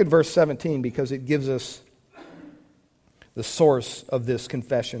 Well, look at verse 17 because it gives us the source of this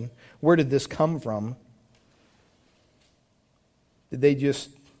confession. Where did this come from? Did they just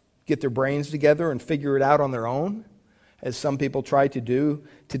get their brains together and figure it out on their own, as some people try to do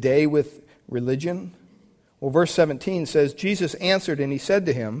today with religion? Well, verse 17 says, Jesus answered and he said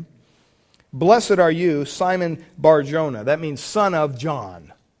to him, "Blessed are you, Simon Bar-Jonah." That means son of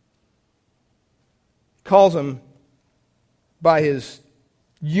John. He calls him by his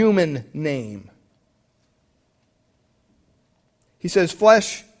human name. He says,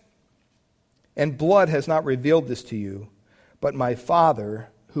 "Flesh and blood has not revealed this to you, but my Father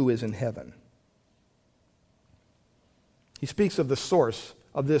who is in heaven." He speaks of the source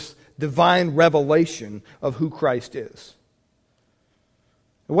of this divine revelation of who Christ is.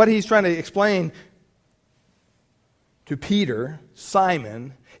 What he's trying to explain to Peter,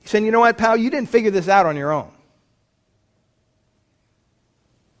 Simon, he's saying, you know what, pal, you didn't figure this out on your own.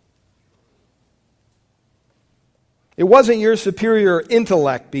 It wasn't your superior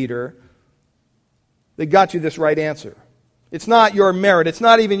intellect, Peter, that got you this right answer. It's not your merit. It's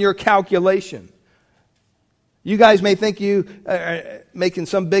not even your calculation. You guys may think you are making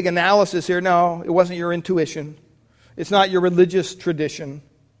some big analysis here. No, it wasn't your intuition. It's not your religious tradition.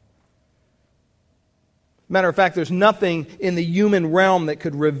 Matter of fact, there's nothing in the human realm that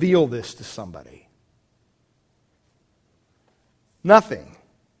could reveal this to somebody. Nothing.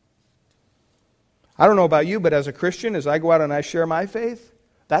 I don't know about you, but as a Christian, as I go out and I share my faith,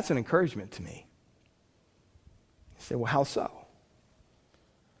 that's an encouragement to me. You say, well, how so?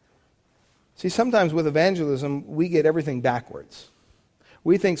 See, sometimes with evangelism, we get everything backwards.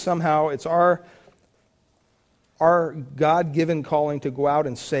 We think somehow it's our God-given calling to go out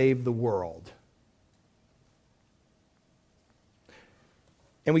and save the world.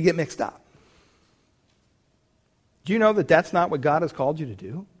 And we get mixed up. Do you know that that's not what God has called you to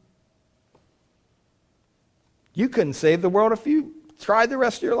do? You couldn't save the world if you tried the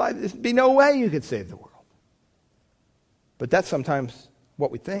rest of your life. There'd be no way you could save the world. But that's sometimes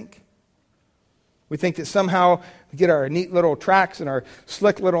what we think. We think that somehow we get our neat little tracts and our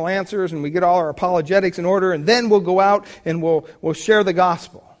slick little answers and we get all our apologetics in order, and then we'll go out and we'll share the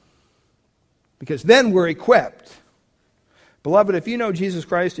gospel. Because then we're equipped. Beloved, if you know Jesus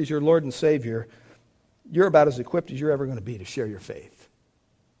Christ as your Lord and Savior, you're about as equipped as you're ever going to be to share your faith.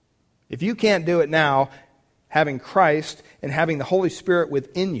 If you can't do it now, having Christ and having the Holy Spirit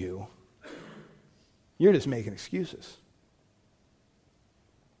within you, you're just making excuses.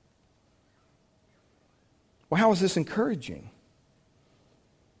 Well, how is this encouraging?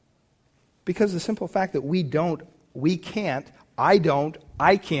 Because the simple fact that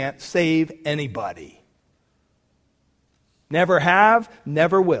I can't save anybody. Never have,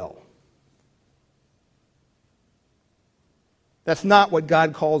 never will. That's not what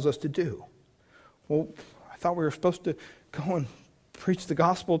God calls us to do. Well, I thought we were supposed to go and preach the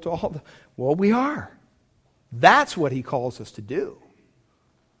gospel to all the... Well, we are. That's what He calls us to do.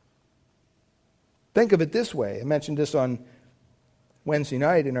 Think of it this way. I mentioned this on Wednesday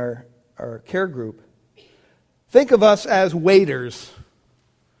night in our care group. Think of us as waiters.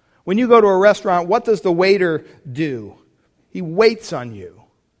 When you go to a restaurant, what does the waiter do? He waits on you.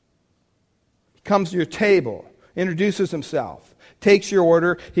 He comes to your table, introduces himself, takes your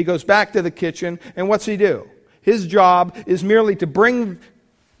order, he goes back to the kitchen, and what's he do? His job is merely to bring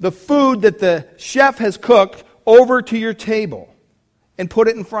the food that the chef has cooked over to your table and put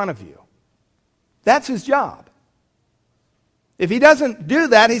it in front of you. That's his job. If he doesn't do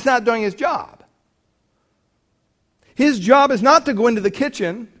that, he's not doing his job. His job is not to go into the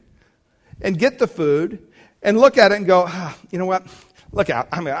kitchen and get the food and look at it and go, you know what, look out,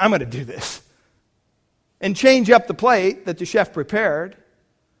 I'm going to do this. And change up the plate that the chef prepared.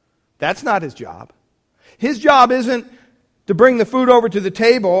 That's not his job. His job isn't to bring the food over to the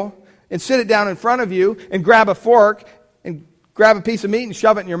table and sit it down in front of you and grab a fork and grab a piece of meat and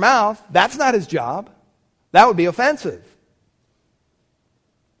shove it in your mouth. That's not his job. That would be offensive.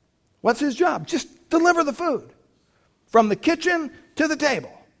 What's his job? Just deliver the food from the kitchen to the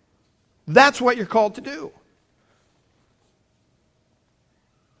table. That's what you're called to do.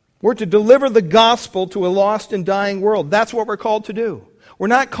 We're to deliver the gospel to a lost and dying world. That's what we're called to do. We're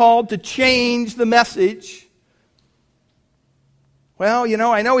not called to change the message. Well, you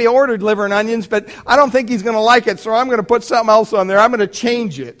know, I know he ordered liver and onions, but I don't think he's going to like it, so I'm going to put something else on there. I'm going to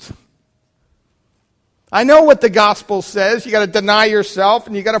change it. I know what the gospel says. You got to deny yourself,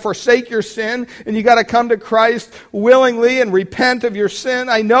 and you got to forsake your sin, and you got to come to Christ willingly and repent of your sin.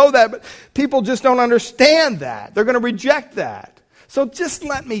 I know that, but people just don't understand that. They're going to reject that. So just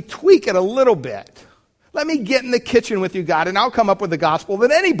let me tweak it a little bit. Let me get in the kitchen with you, God, and I'll come up with the gospel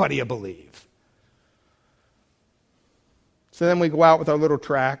that anybody will believe. So then we go out with our little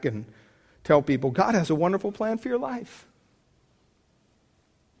tract and tell people, God has a wonderful plan for your life.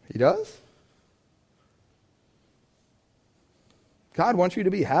 He does? God wants you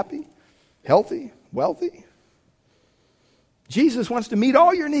to be happy, healthy, wealthy. Jesus wants to meet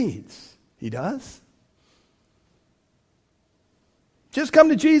all your needs. He does. Just come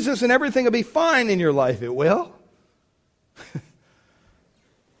to Jesus and everything will be fine in your life. It will.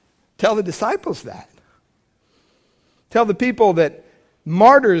 Tell the disciples that. Tell the people that,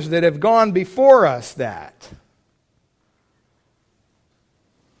 martyrs that have gone before us that.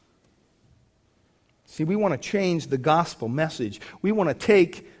 See, we want to change the gospel message. We want to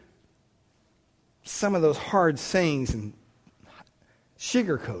take some of those hard sayings and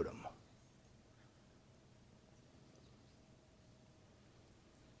sugarcoat them.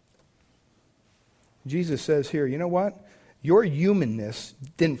 Jesus says here, you know what? Your humanness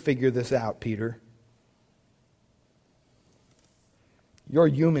didn't figure this out, Peter. Your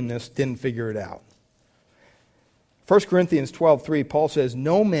humanness didn't figure it out. 1 Corinthians 12:3, Paul says,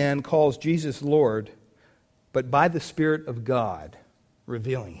 no man calls Jesus Lord, but by the Spirit of God,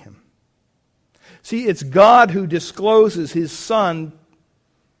 revealing him. See, it's God who discloses his Son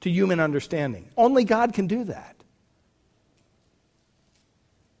to human understanding. Only God can do that.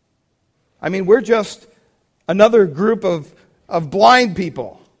 I mean, we're just another group of blind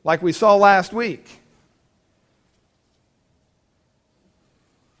people, like we saw last week.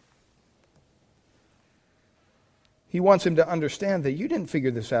 He wants him to understand that you didn't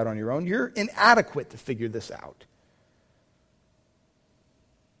figure this out on your own. You're inadequate to figure this out.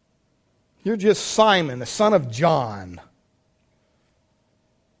 You're just Simon, the son of John.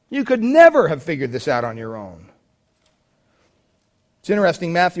 You could never have figured this out on your own. It's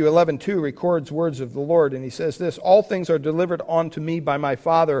interesting, Matthew 11:2 records words of the Lord, and he says this, all things are delivered unto me by my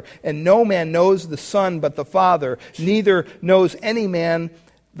Father, and no man knows the Son but the Father, neither knows any man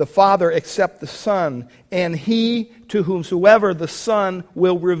the Father except the Son, and he to whomsoever the Son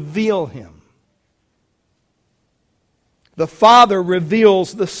will reveal him. The Father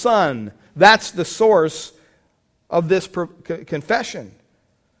reveals the Son. That's the source of this confession.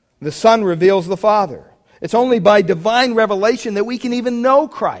 The Son reveals the Father. It's only by divine revelation that we can even know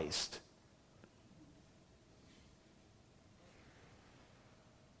Christ.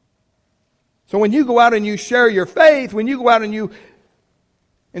 So when you go out and you share your faith, when you go out and you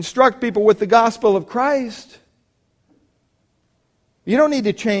instruct people with the gospel of Christ, you don't need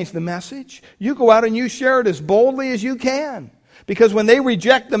to change the message. You go out and you share it as boldly as you can. Because when they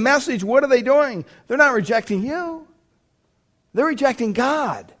reject the message, what are they doing? They're not rejecting you. They're rejecting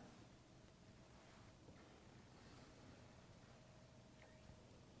God.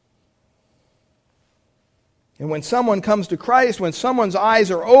 And when someone comes to Christ, when someone's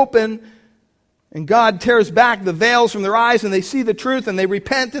eyes are open, and God tears back the veils from their eyes and they see the truth and they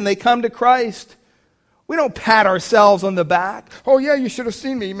repent and they come to Christ, we don't pat ourselves on the back. Oh yeah, you should have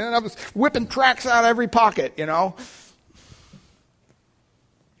seen me, man. I was whipping tracts out of every pocket, you know.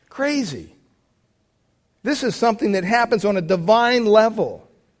 Crazy. This is something that happens on a divine level.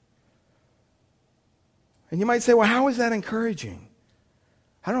 And you might say, well, how is that encouraging?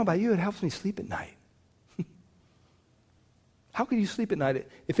 I don't know about you, it helps me sleep at night. How could you sleep at night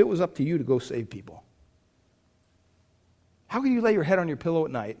if it was up to you to go save people? How could you lay your head on your pillow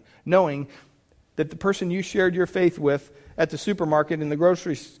at night knowing that the person you shared your faith with at the supermarket, in the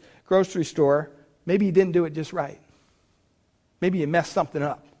grocery store, maybe you didn't do it just right. Maybe you messed something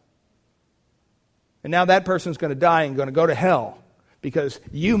up. And now that person's going to die and going to go to hell because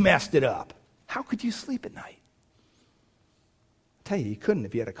you messed it up. How could you sleep at night? I tell you couldn't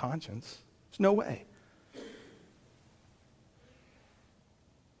if you had a conscience. There's no way.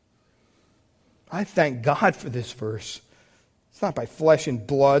 I thank God for this verse. It's not by flesh and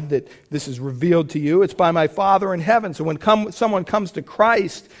blood that this is revealed to you. It's by my Father in heaven. So when someone comes to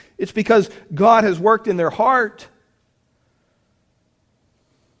Christ, it's because God has worked in their heart.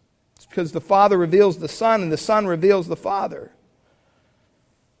 It's because the Father reveals the Son and the Son reveals the Father.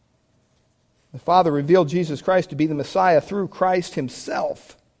 The Father revealed Jesus Christ to be the Messiah through Christ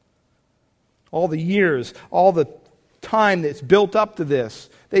himself. All the years, all the time that's built up to this,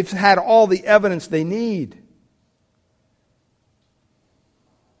 they've had all the evidence they need.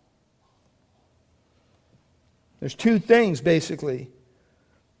 There's two things, basically,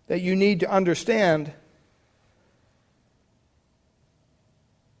 that you need to understand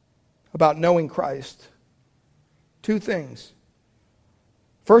about knowing Christ. Two things.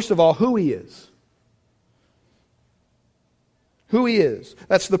 First of all, who he is. Who he is.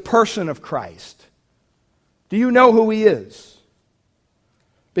 That's the person of Christ. Do you know who he is?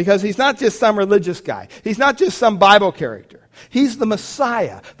 Because he's not just some religious guy. He's not just some Bible character. He's the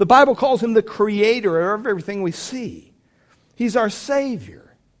Messiah. The Bible calls him the creator of everything we see. He's our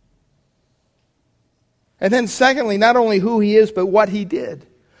Savior. And then secondly, not only who he is, but what he did.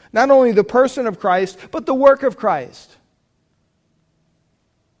 Not only the person of Christ, but the work of Christ.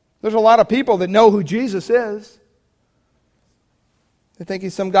 There's a lot of people that know who Jesus is. They think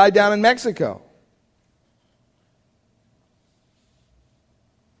he's some guy down in Mexico.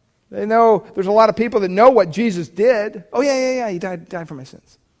 They know there's a lot of people that know what Jesus did. Oh, yeah, he died for my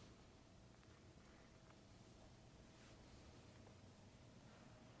sins.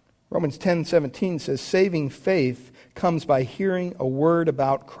 Romans 10:17 says, saving faith comes by hearing a word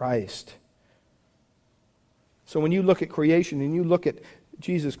about Christ. So when you look at creation and you look at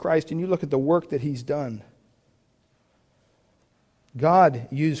Jesus Christ and you look at the work that he's done, God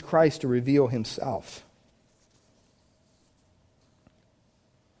used Christ to reveal himself.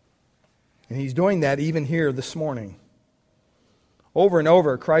 And he's doing that even here this morning. Over and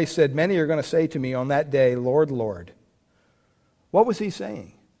over, Christ said, many are going to say to me on that day, Lord, Lord. What was he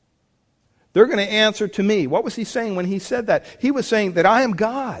saying? They're going to answer to me. What was he saying when he said that? He was saying that I am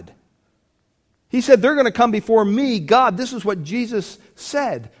God. He said they're going to come before me, God. This is what Jesus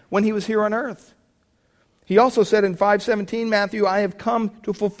said when he was here on earth. He also said in 5:17, Matthew, I have come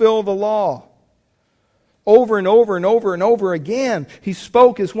to fulfill the law. Over and over and over and over again, he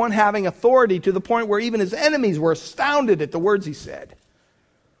spoke as one having authority to the point where even his enemies were astounded at the words he said.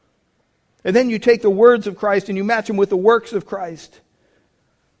 And then you take the words of Christ and you match them with the works of Christ.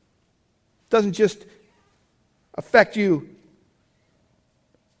 It doesn't just affect you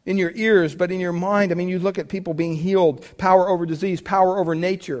in your ears, but in your mind. I mean, you look at people being healed, power over disease, power over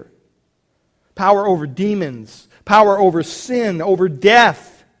nature, power over demons, power over sin, over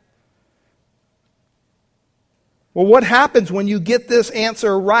death. Well, what happens when you get this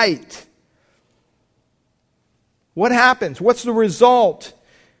answer right? What happens? What's the result? It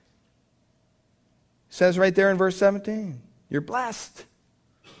says right there in verse 17, you're blessed.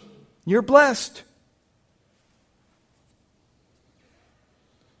 You're blessed.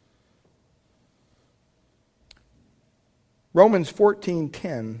 Romans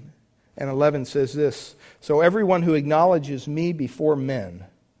 14:10 and 11 says this, so everyone who acknowledges me before men,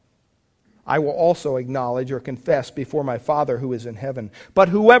 I will also acknowledge or confess before my Father who is in heaven. But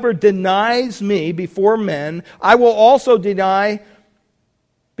whoever denies me before men, I will also deny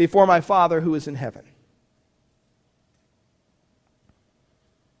before my Father who is in heaven.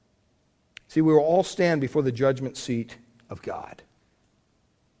 See, we will all stand before the judgment seat of God.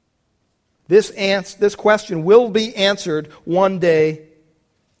 This question will be answered one day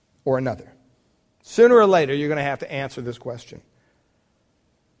or another. Sooner or later, you're going to have to answer this question.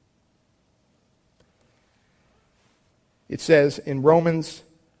 It says in Romans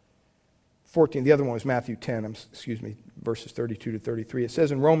 14, the other one was Matthew 10, verses 32 to 33. It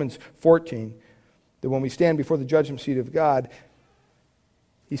says in Romans 14 that when we stand before the judgment seat of God,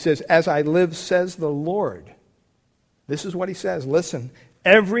 he says, as I live, says the Lord. This is what he says. Listen,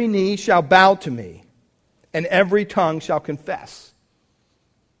 every knee shall bow to me, and every tongue shall confess.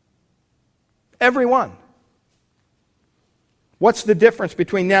 Everyone. What's the difference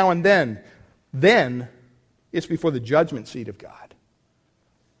between now and then? Then, it's before the judgment seat of God.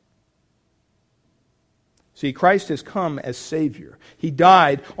 See, Christ has come as Savior. He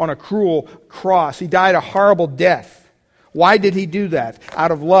died on a cruel cross. He died a horrible death. Why did he do that?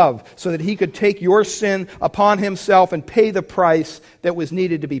 Out of love, so that he could take your sin upon himself and pay the price that was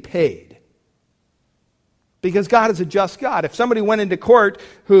needed to be paid. Because God is a just God. If somebody went into court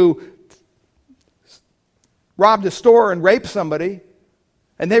who robbed a store and raped somebody,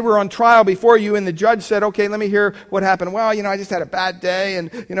 and they were on trial before you, and the judge said, okay, let me hear what happened. Well, I just had a bad day, and,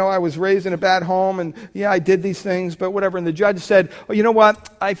 I was raised in a bad home, and, I did these things, but whatever. And the judge said, oh, you know what?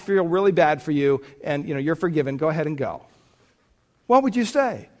 I feel really bad for you, and, you're forgiven. Go ahead and go. What would you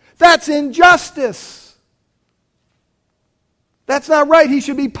say? That's injustice. That's not right. He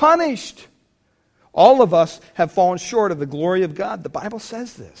should be punished. All of us have fallen short of the glory of God. The Bible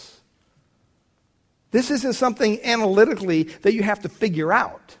says this. This isn't something analytically that you have to figure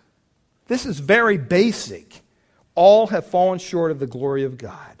out. This is very basic. All have fallen short of the glory of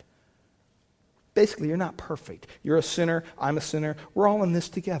God. Basically, you're not perfect. You're a sinner. I'm a sinner. We're all in this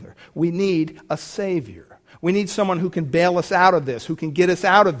together. We need a Savior. We need someone who can bail us out of this, who can get us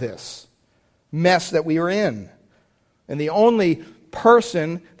out of this mess that we are in. And the only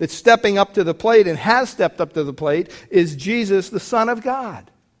person that's stepping up to the plate and has stepped up to the plate is Jesus, the Son of God.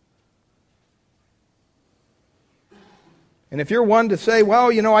 And if you're one to say,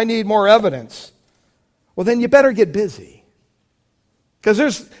 well, I need more evidence, well, then you better get busy.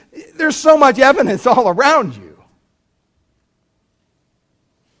 Because there's so much evidence all around you.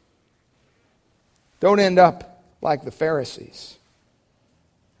 Don't end up like the Pharisees.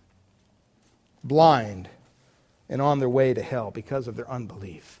 blind, and on their way to hell because of their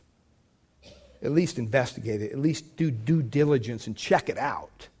unbelief. At least investigate it. At least do due diligence and check it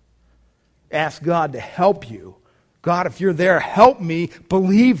out. Ask God to help you. God, if you're there, help me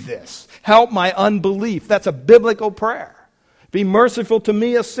believe this. Help my unbelief. That's a biblical prayer. Be merciful to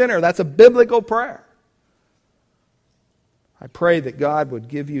me, a sinner. That's a biblical prayer. I pray that God would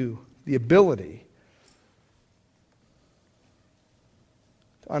give you the ability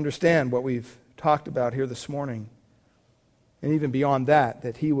to understand what we've talked about here this morning. And even beyond that,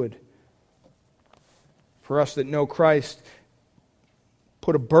 that He would, for us that know Christ,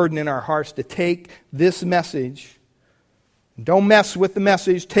 put a burden in our hearts to take this message. Don't mess with the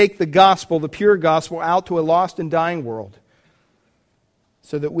message. Take the gospel, the pure gospel, out to a lost and dying world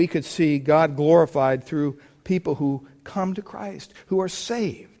so that we could see God glorified through people who come to Christ, who are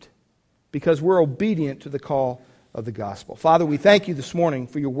saved because we're obedient to the call of the gospel. Father, we thank you this morning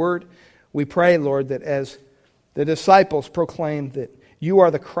for your word. We pray, Lord, that as the disciples proclaimed that you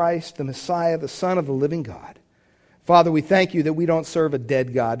are the Christ, the Messiah, the Son of the living God. Father, we thank you that we don't serve a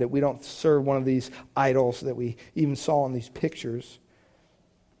dead God, that we don't serve one of these idols that we even saw in these pictures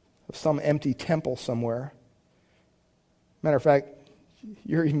of some empty temple somewhere. Matter of fact,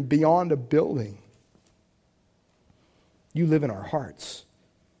 you're even beyond a building. You live in our hearts.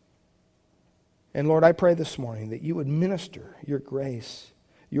 And Lord, I pray this morning that you would minister your grace,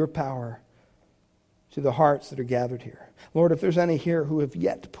 your power to the hearts that are gathered here. Lord, if there's any here who have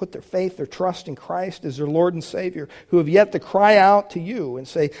yet to put their faith, their trust in Christ as their Lord and Savior, who have yet to cry out to you and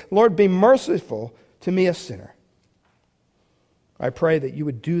say, Lord, be merciful to me, a sinner. I pray that you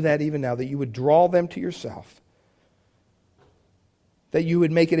would do that even now, that you would draw them to yourself, that you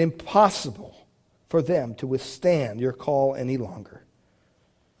would make it impossible for them to withstand your call any longer,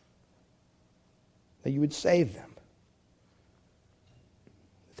 that you would save them,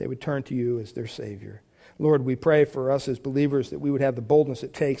 that they would turn to you as their Savior. Lord, we pray for us as believers that we would have the boldness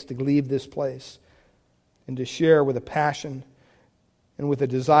it takes to leave this place and to share with a passion and with a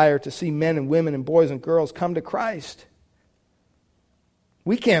desire to see men and women and boys and girls come to Christ.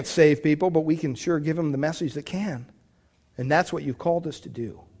 We can't save people, but we can sure give them the message that can. And that's what you've called us to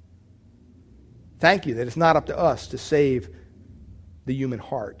do. Thank you that it's not up to us to save the human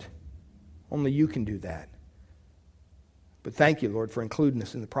heart. Only you can do that. But thank you, Lord, for including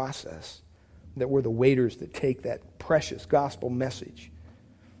us in the process, that we're the waiters that take that precious gospel message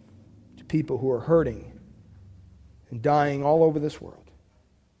to people who are hurting and dying all over this world.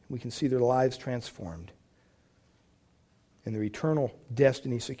 We can see their lives transformed and their eternal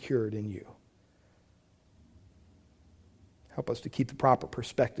destiny secured in you. Help us to keep the proper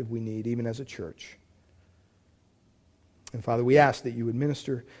perspective we need, even as a church. And Father, we ask that you would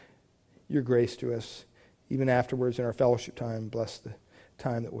minister your grace to us, even afterwards in our fellowship time. Bless the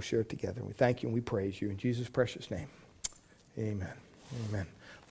time that we'll share together. We thank you and we praise you. In Jesus' precious name, amen. Amen.